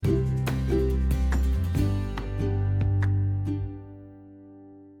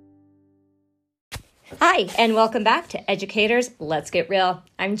Hi, and welcome back to Educators Let's Get Real.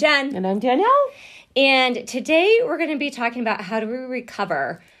 I'm Jen. And I'm Danielle. And today we're going to be talking about how do we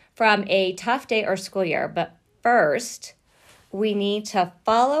recover from a tough day or school year. But first, we need to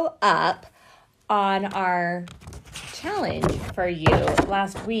follow up on our challenge for you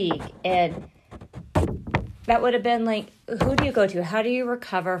last week. And that would have been like, who do you go to? How do you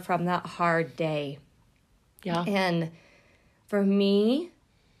recover from that hard day? Yeah. And for me,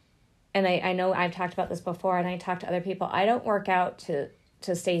 and I know I've talked about this before, and I talk to other people, I don't work out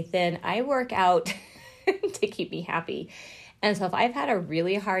to stay thin. I work out to keep me happy. And so if I've had a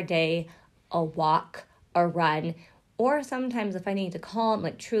really hard day, a walk, a run, or sometimes if I need to calm,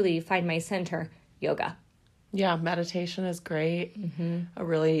 like truly find my center, yoga. Yeah, meditation is great. A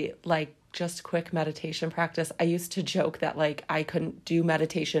really just quick meditation practice. I used to joke that I couldn't do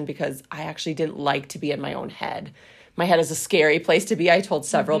meditation because I actually didn't like to be in my own head. My head is a scary place to be. I told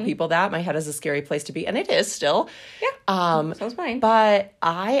several people that. My head is a scary place to be, and it is still. Yeah, so is mine. But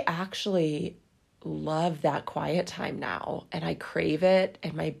I actually love that quiet time now, and I crave it,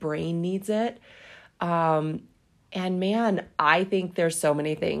 and my brain needs it. And man, I think there's so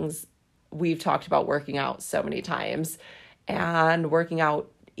many things. We've talked about working out so many times, and working out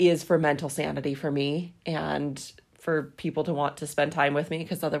is for mental sanity for me and for people to want to spend time with me,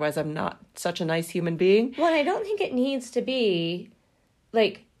 because otherwise I'm not such a nice human being. Well, and I don't think it needs to be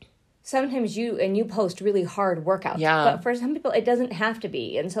sometimes you post really hard workouts. Yeah. But for some people it doesn't have to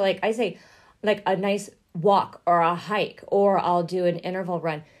be. And so I say a nice walk or a hike, or I'll do an interval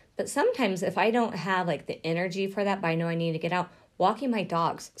run. But sometimes if I don't have the energy for that, but I know I need to get out, walking my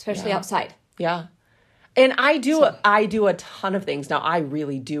dogs, especially outside. Yeah. And I do a ton of things. Now, I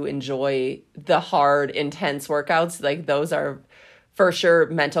really do enjoy the hard, intense workouts. Those are for sure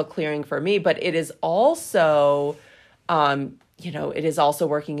mental clearing for me, but it is also, it is also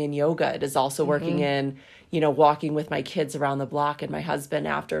working in yoga. It is also working in, walking with my kids around the block and my husband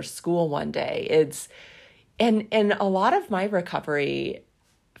after school one day. And a lot of my recovery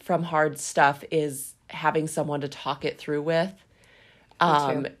from hard stuff is having someone to talk it through with.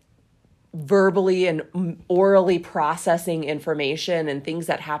 Verbally and orally processing information and things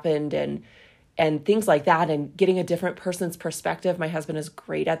that happened and things like that, and getting a different person's perspective. My husband is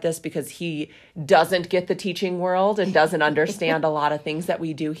great at this because he doesn't get the teaching world and doesn't understand a lot of things that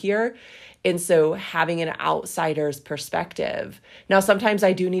we do here. And so having an outsider's perspective. Now, sometimes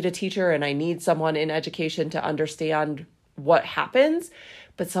I do need a teacher and I need someone in education to understand what happens,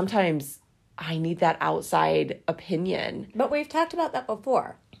 but sometimes I need that outside opinion. But we've talked about that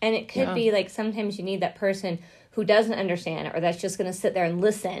before. And it could be sometimes you need that person who doesn't understand, or that's just going to sit there and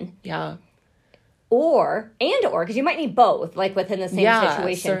listen. Yeah. Or, because you might need both, within the same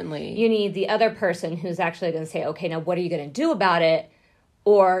situation. Certainly. You need the other person who's actually going to say, okay, now what are you going to do about it?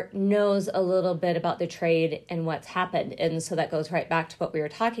 Or knows a little bit about the trade and what's happened. And so that goes right back to what we were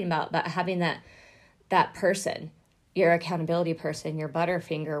talking about having that person, your accountability person, your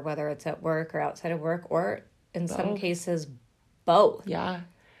butterfinger, whether it's at work or outside of work, or in some cases, both. Yeah.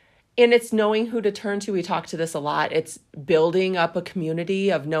 And it's knowing who to turn to. We talk to this a lot. It's building up a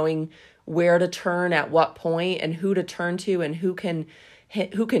community of knowing where to turn at what point and who to turn to and who can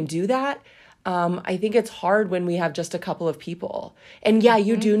do that. I think it's hard when we have just a couple of people. And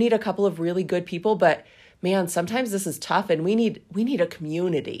you do need a couple of really good people, but man, sometimes this is tough, and we need a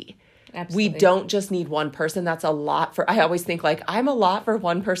community. Absolutely. We don't just need one person. That's a lot I always think I'm a lot for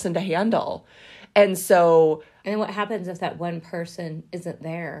one person to handle. And so... And what happens if that one person isn't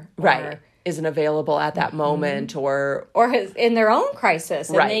there? Right. Isn't available at that moment, or is in their own crisis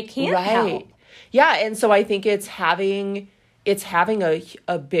and they can't help. Yeah. And so I think it's having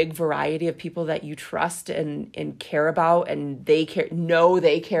a big variety of people that you trust and care about, and they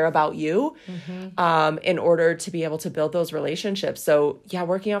care about you, in order to be able to build those relationships. So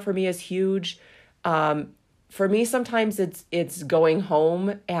working out for me is huge. For me, sometimes it's going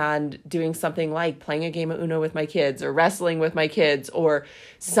home and doing something like playing a game of Uno with my kids, or wrestling with my kids, or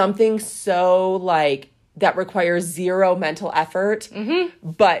something so that requires zero mental effort,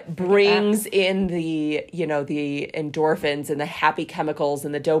 but brings in the endorphins and the happy chemicals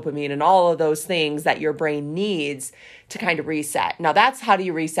and the dopamine and all of those things that your brain needs to kind of reset. Now, that's how do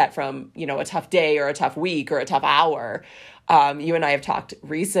you reset from, a tough day or a tough week or a tough hour. You and I have talked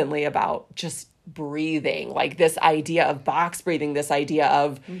recently about just breathing, this idea of box breathing, this idea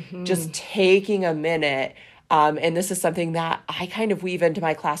of just taking a minute. And this is something that I kind of weave into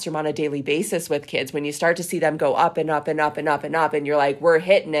my classroom on a daily basis with kids. When you start to see them go up and up and up and up and up, and you're like, we're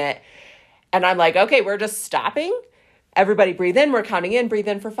hitting it. And I'm like, okay, we're just stopping. everybody breathe in, we're counting in, breathe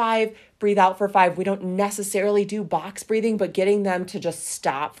in for 5, breathe out for 5. We don't necessarily do box breathing, but getting them to just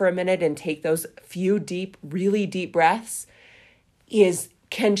stop for a minute and take those few deep, really deep breaths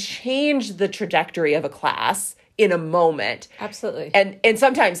can change the trajectory of a class in a moment. Absolutely. And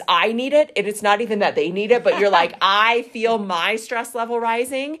sometimes I need it, and it's not even that they need it, but you're like, I feel my stress level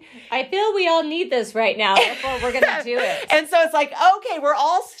rising. I feel we all need this right now. Therefore, we're going to do it. And so it's like, okay, we're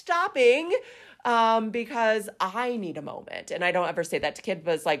all stopping because I need a moment. And I don't ever say that to kids,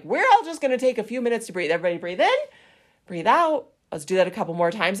 but it's like, we're all just going to take a few minutes to breathe. Everybody breathe in, breathe out. Let's do that a couple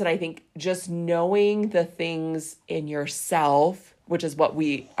more times. And I think just knowing the things in yourself, which is what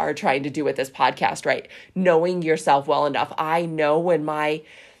we are trying to do with this podcast, right? Knowing yourself well enough. I know when my,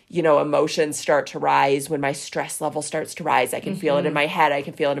 emotions start to rise, when my stress level starts to rise. I can feel it in my head. I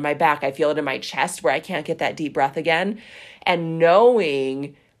can feel it in my back. I feel it in my chest where I can't get that deep breath again. And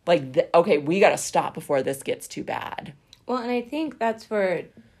knowing like, okay, we got to stop before this gets too bad. Well, and I think that's where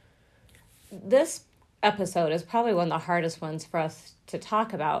this episode is probably one of the hardest ones for us to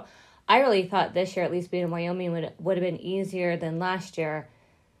talk about. I really thought this year, at least being in Wyoming, would have been easier than last year,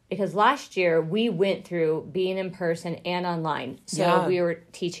 because last year we went through being in person and online. So we were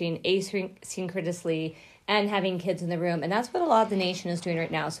teaching asynchronously and having kids in the room, and that's what a lot of the nation is doing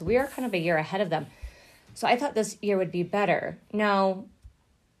right now. So we are kind of a year ahead of them. So I thought this year would be better. Now,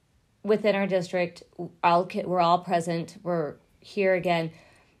 within our district, we're all present. We're here again.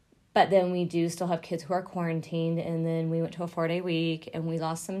 But then we do still have kids who are quarantined, and then we went to a 4-day week, and we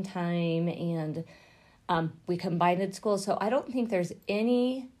lost some time, and we combined schools. So I don't think there's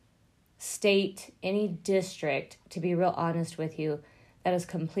any state, any district, to be real honest with you, that is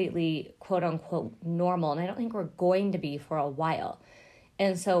completely quote-unquote normal. And I don't think we're going to be for a while.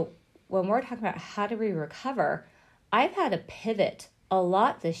 And so when we're talking about how do we recover, I've had to pivot a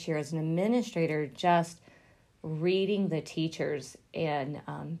lot this year as an administrator, just reading the teachers and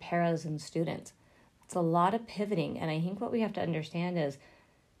paras and students. It's a lot of pivoting. And I think what we have to understand is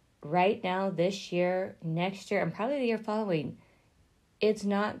right now, this year, next year, and probably the year following, it's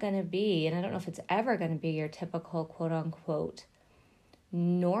not going to be, and I don't know if it's ever going to be your typical quote unquote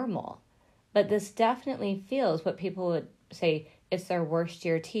normal. But this definitely feels what people would say, it's their worst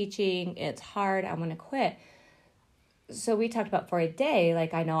year teaching, it's hard, I want to quit. So we talked about for a day,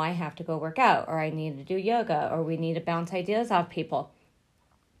 like I know I have to go work out, or I need to do yoga, or we need to bounce ideas off people.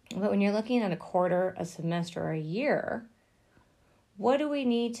 But when you're looking at a quarter, a semester, or a year, what do we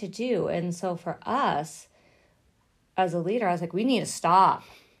need to do? And so for us, as a leader, I was like, we need to stop.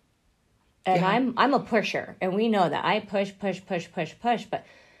 And I'm a pusher, and we know that. I push. But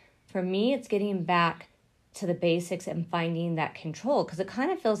for me, it's getting back to the basics and finding that control, because it kind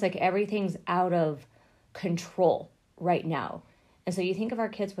of feels like everything's out of control right now. And so you think of our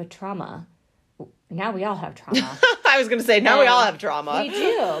kids with trauma. Now we all have trauma. I was going to say, now we all have trauma. We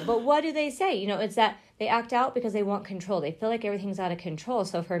do. But what do they say? It's that they act out because they want control. They feel like everything's out of control.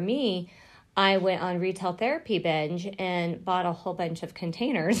 So for me, I went on retail therapy binge and bought a whole bunch of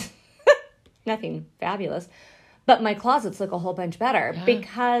containers. Nothing fabulous. But my closets look a whole bunch better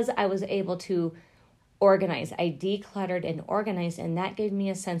because I was able to organize. I decluttered and organized, and that gave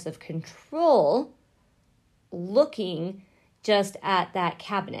me a sense of control looking just at that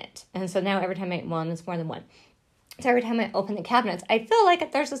cabinet. And so now every time it's more than one. So every time I open the cabinets, I feel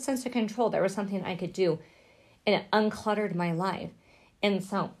like there's a sense of control. There was something I could do, and it uncluttered my life. And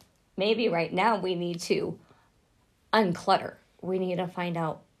so maybe right now we need to unclutter. We need to find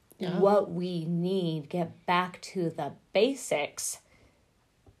out what we need, get back to the basics,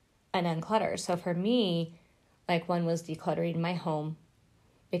 and unclutter. So for me, like one was decluttering my home,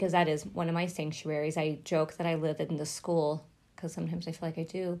 because that is one of my sanctuaries. I joke that I live in the school because sometimes I feel like I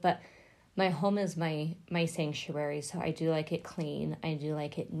do, but my home is my sanctuary. So I do like it clean. I do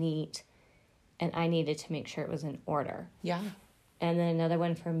like it neat, and I needed to make sure it was in order. Yeah. And then another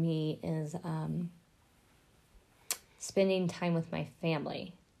one for me is spending time with my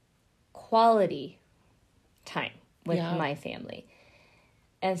family, quality time with my family.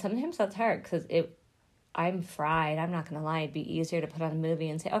 And sometimes that's hard because I'm fried. I'm not going to lie. It'd be easier to put on a movie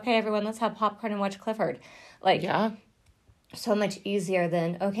and say, okay, everyone, let's have popcorn and watch Clifford. So much easier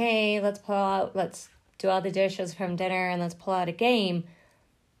than, okay, let's do all the dishes from dinner and let's pull out a game.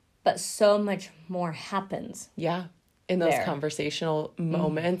 But so much more happens. Yeah. In those conversational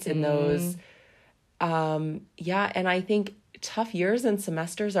moments, in those, and I think tough years and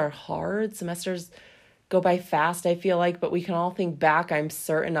semesters are hard. Semesters go by fast, I feel like, but we can all think back, I'm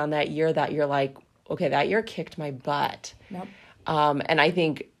certain, on that year that you're like, okay, that year kicked my butt. Yep. And I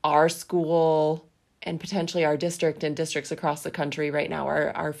think our school and potentially our district and districts across the country right now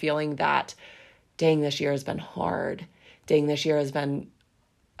are feeling that, dang, this year has been hard. dang, this year has been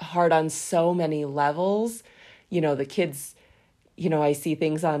hard on so many levels. The kids, I see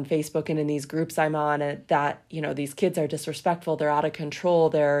things on Facebook and in these groups I'm on that, these kids are disrespectful, they're out of control,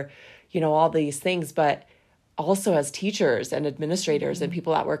 they're, all these things. But also as teachers and administrators and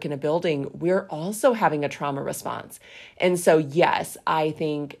people that work in a building, we're also having a trauma response. And so, yes, I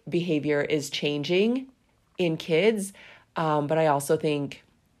think behavior is changing in kids. But I also think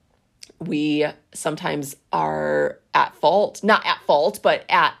we sometimes are at fault, not at fault, but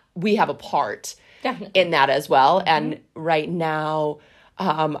we have a part in that as well. And right now,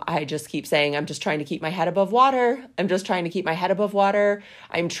 I just keep saying, I'm just trying to keep my head above water. I'm just trying to keep my head above water.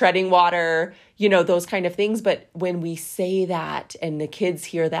 I'm treading water, those kind of things. But when we say that and the kids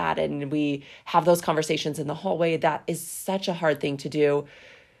hear that and we have those conversations in the hallway, that is such a hard thing to do.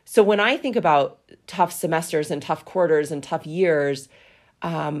 So when I think about tough semesters and tough quarters and tough years,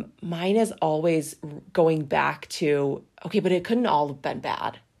 mine is always going back to, okay, but it couldn't all have been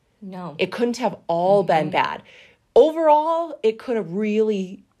bad. No. It couldn't have all been bad. Overall, it could have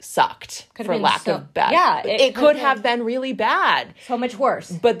really sucked, for lack of bad. Yeah. It could have been really bad. So much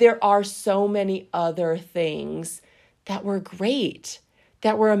worse. But there are so many other things that were great,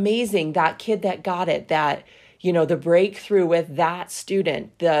 that were amazing. That kid that got it, that, the breakthrough with that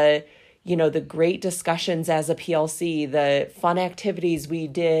student, the great discussions as a PLC, the fun activities we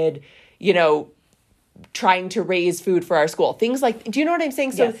did, trying to raise food for our school, things like, do you know what I'm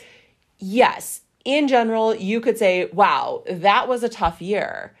saying? So yes, in general, you could say, wow, that was a tough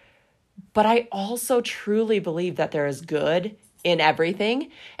year. But I also truly believe that there is good in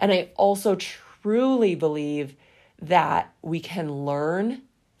everything. And I also truly believe that we can learn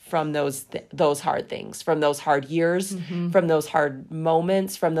from those hard things, from those hard years, from those hard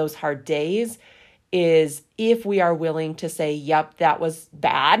moments, from those hard days, is if we are willing to say, yep, that was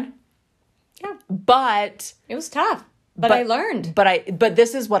bad. Yeah. But it was tough. But I learned. But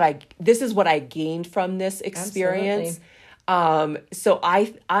this is what I gained from this experience. So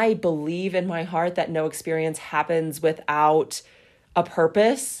I believe in my heart that no experience happens without a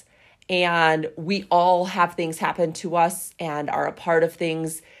purpose. And we all have things happen to us and are a part of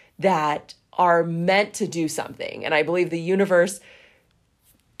things that are meant to do something. And I believe the universe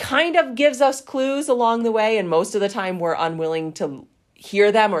kind of gives us clues along the way. And most of the time we're unwilling to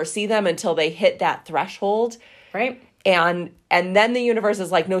hear them or see them until they hit that threshold. Right. And then the universe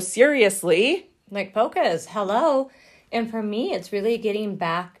is like, no, seriously. Like, focus. Hello. And for me, it's really getting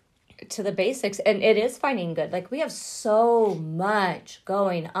back to the basics. And it is finding good. Like, we have so much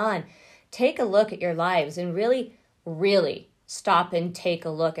going on. Take a look at your lives and really, really stop and take a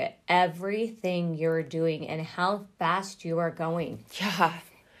look at everything you're doing and how fast you are going. Yeah.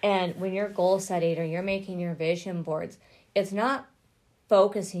 And when you're goal setting or you're making your vision boards, it's not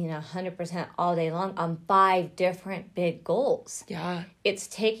focusing 100% all day long on 5 different big goals. Yeah. It's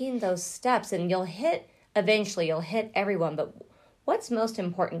taking those steps, and eventually you'll hit everyone, but what's most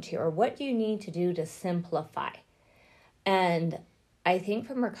important to you, or what do you need to do to simplify? And I think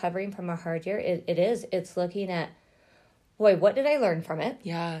from recovering from a hard year, it's looking at, boy, what did I learn from it?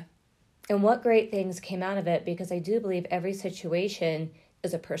 Yeah. And what great things came out of it? Because I do believe every situation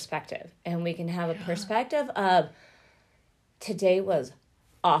is a perspective, and we can have a perspective of, today was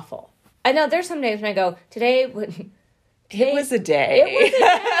awful. I know there's some days when I go, it was a day. It was a day,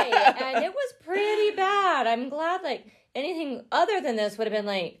 and it was pretty bad. I'm glad, like, anything other than this would have been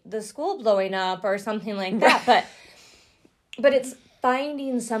like the school blowing up or something like that. But it's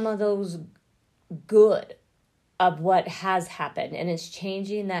finding some of those good of what has happened, and it's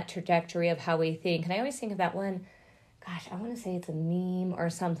changing that trajectory of how we think. And I always think of that one, gosh, I want to say it's a meme or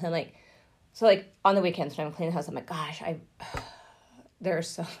something like, so like on the weekends when I'm cleaning the house, I'm like, gosh, there's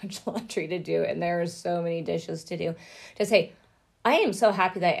so much laundry to do, and there are so many dishes to do. To say, I am so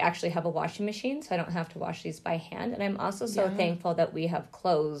happy that I actually have a washing machine, so I don't have to wash these by hand. And I'm also so thankful that we have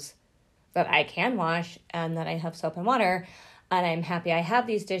clothes that I can wash and that I have soap and water. And I'm happy I have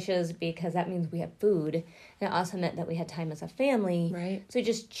these dishes because that means we have food. And it also meant that we had time as a family. Right. So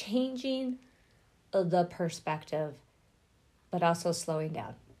just changing the perspective, but also slowing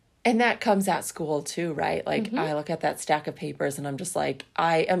down. And that comes at school too, right? Like, I look at that stack of papers and I'm just like,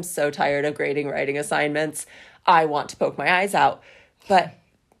 I am so tired of grading writing assignments. I want to poke my eyes out. But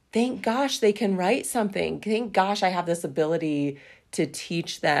thank gosh they can write something. Thank gosh I have this ability to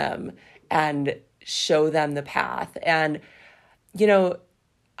teach them and show them the path. And,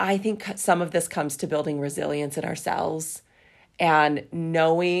 I think some of this comes to building resilience in ourselves and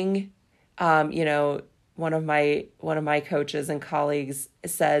knowing, one of my coaches and colleagues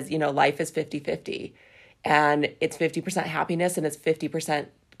says, life is 50-50, and it's 50% happiness and it's 50%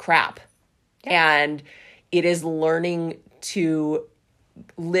 crap. Yeah. And it is learning to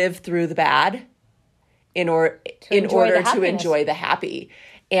live through the bad in order to enjoy the happy.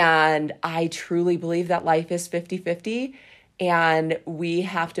 And I truly believe that life is 50-50, and we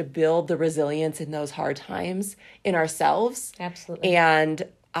have to build the resilience in those hard times in ourselves. Absolutely. And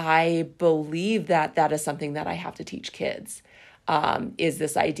I believe that that is something that I have to teach kids, is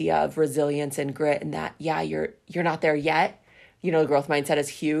this idea of resilience and grit, and that, yeah, you're not there yet. You know, growth mindset is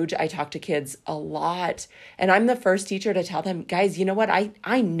huge. I talk to kids a lot, and I'm the first teacher to tell them, guys, you know what?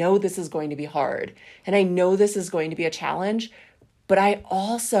 I know this is going to be hard, and I know this is going to be a challenge, but I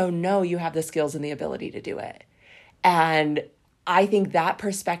also know you have the skills and the ability to do it. And I think that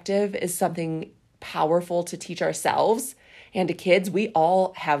perspective is something powerful to teach ourselves and to kids. We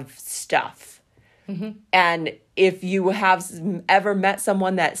all have stuff. Mm-hmm. And if you have ever met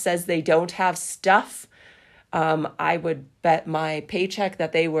someone that says they don't have stuff, I would bet my paycheck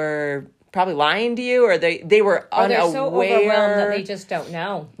that they were probably lying to you, or they were unaware. They're so overwhelmed that they just don't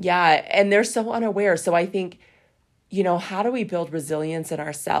know. Yeah, and they're so unaware. So I think, you know, how do we build resilience in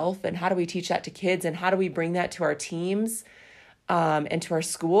ourselves, and how do we teach that to kids, and how do we bring that to our teams and to our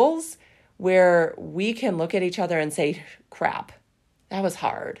schools, where we can look at each other and say, crap, that was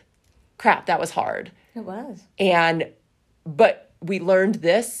hard. Crap, that was hard. It was. But we learned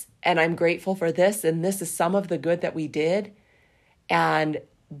this, and I'm grateful for this, and this is some of the good that we did. And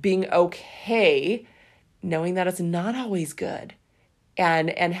being okay, knowing that it's not always good, and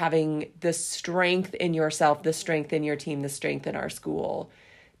having the strength in yourself, the strength in your team, the strength in our school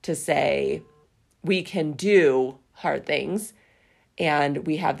to say we can do hard things, and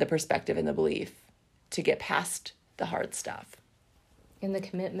we have the perspective and the belief to get past the hard stuff. And the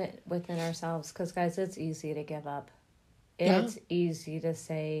commitment within ourselves, because guys, it's easy to give up. It's easy to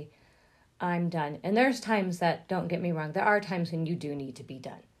say, I'm done. And there's times that, don't get me wrong, there are times when you do need to be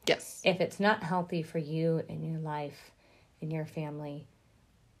done. Yes. If it's not healthy for you in your life, in your family,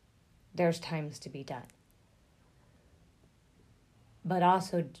 there's times to be done. But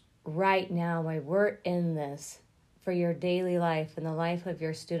also right now, while we're in this, for your daily life and the life of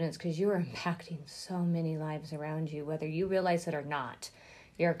your students, because you are impacting so many lives around you, whether you realize it or not,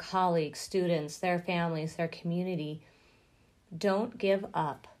 your colleagues, students, their families, their community. Don't give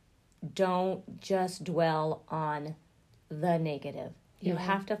up. Don't just dwell on the negative. You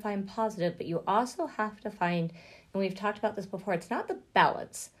have to find positive, but you also have to find, and we've talked about this before, it's not the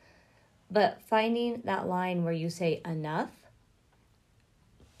balance, but finding that line where you say, enough,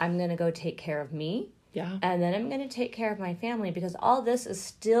 I'm going to go take care of me. Yeah. And then I'm going to take care of my family, because all this is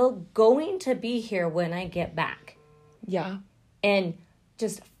still going to be here when I get back. Yeah. And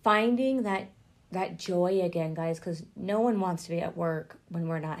just finding that joy again, guys, because no one wants to be at work when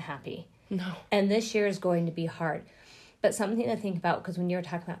we're not happy. No. And this year is going to be hard. But something to think about, because when you were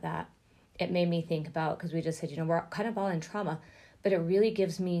talking about that, it made me think about, because we just said, you know, we're kind of all in trauma, but it really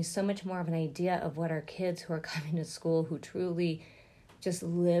gives me so much more of an idea of what our kids who are coming to school, who truly just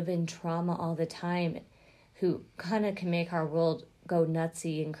live in trauma all the time, who kind of can make our world go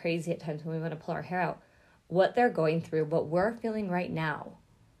nutsy and crazy at times when we want to pull our hair out, what they're going through, what we're feeling right now,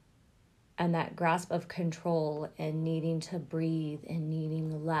 and that grasp of control and needing to breathe and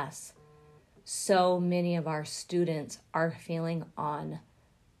needing less. So many of our students are feeling on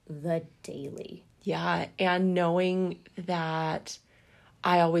the daily. Yeah, and knowing that,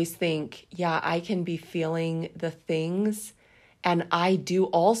 I always think, yeah, I can be feeling the things, and I do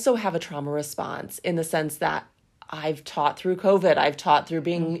also have a trauma response, in the sense that I've taught through COVID. I've taught through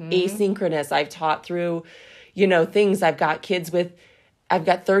being asynchronous. I've taught through, you know, things. I've got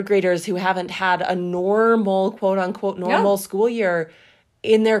third graders who haven't had a normal, quote unquote, normal school year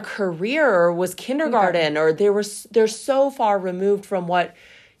in their career, or was kindergarten, or they're so far removed from what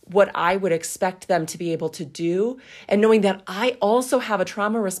I would expect them to be able to do. And knowing that I also have a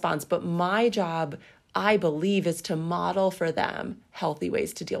trauma response, but my job, I believe, is to model for them healthy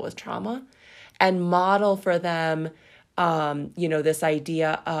ways to deal with trauma, and model for them, this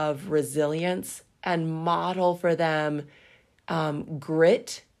idea of resilience, and model for them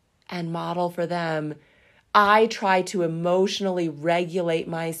grit, and model for them. I try to emotionally regulate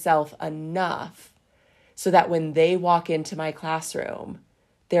myself enough so that when they walk into my classroom,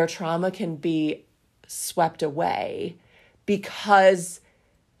 their trauma can be swept away, because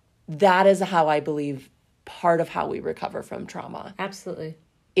that is how I believe part of how we recover from trauma. Absolutely.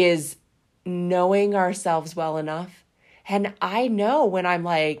 Is knowing ourselves well enough. And I know when I'm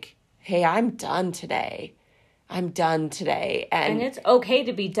like, hey, I'm done today. And it's okay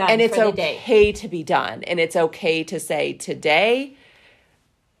to be done. And it's for the day. okay to be done. And it's okay to say, today,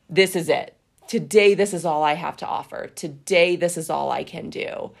 this is it. Today, this is all I have to offer. Today, this is all I can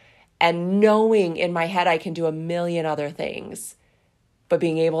do. and knowing in my head I can do a million other things, but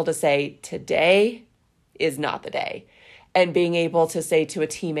being able to say, today is not the day. And being able to say to a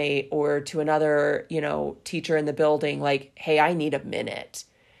teammate or to another, teacher in the building, like, hey, I need a minute.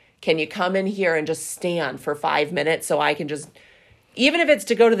 Can you come in here and just stand for 5 minutes so I can just, even if it's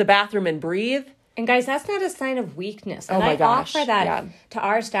to go to the bathroom and breathe. And guys, that's not a sign of weakness. And oh my I gosh, offer that to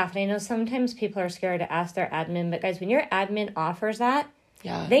our staff. And I know sometimes people are scared to ask their admin, but guys, when your admin offers that,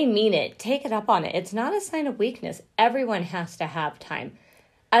 they mean it. Take it up on it. It's not a sign of weakness. Everyone has to have time.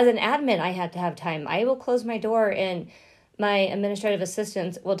 As an admin, I had to have time. I will close my door and my administrative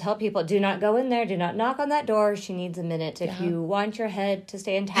assistants will tell people, do not go in there. Do not knock on that door. She needs a minute. If you want your head to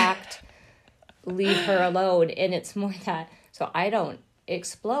stay intact, leave her alone. And it's more that, so I don't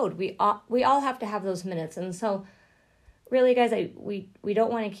explode. We all have to have those minutes. And so really, guys, we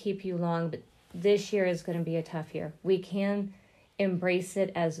don't want to keep you long, but this year is going to be a tough year. We can embrace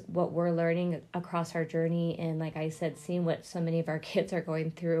it as what we're learning across our journey. And like I said, seeing what so many of our kids are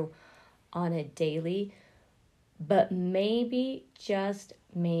going through on a daily. But maybe, just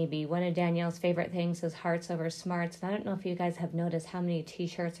maybe, one of Danielle's favorite things is hearts over smarts. And I don't know if you guys have noticed how many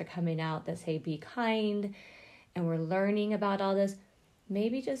t-shirts are coming out that say be kind. And we're learning about all this.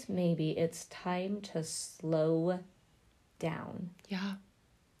 Maybe, just maybe, it's time to slow down. Yeah.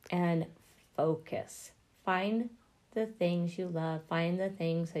 And focus. Find the things you love. Find the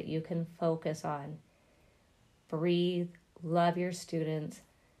things that you can focus on. Breathe. Love your students.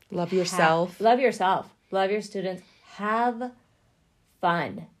 Love yourself. Love yourself. Love your students. Have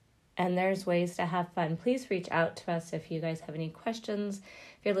fun. And there's ways to have fun. Please reach out to us if you guys have any questions.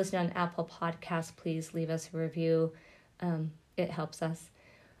 If you're listening on Apple Podcasts, please leave us a review. It helps us.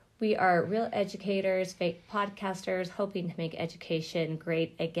 We are real educators, fake podcasters, hoping to make education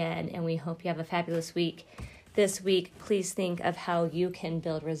great again. And we hope you have a fabulous week. This week, please think of how you can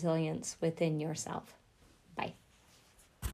build resilience within yourself.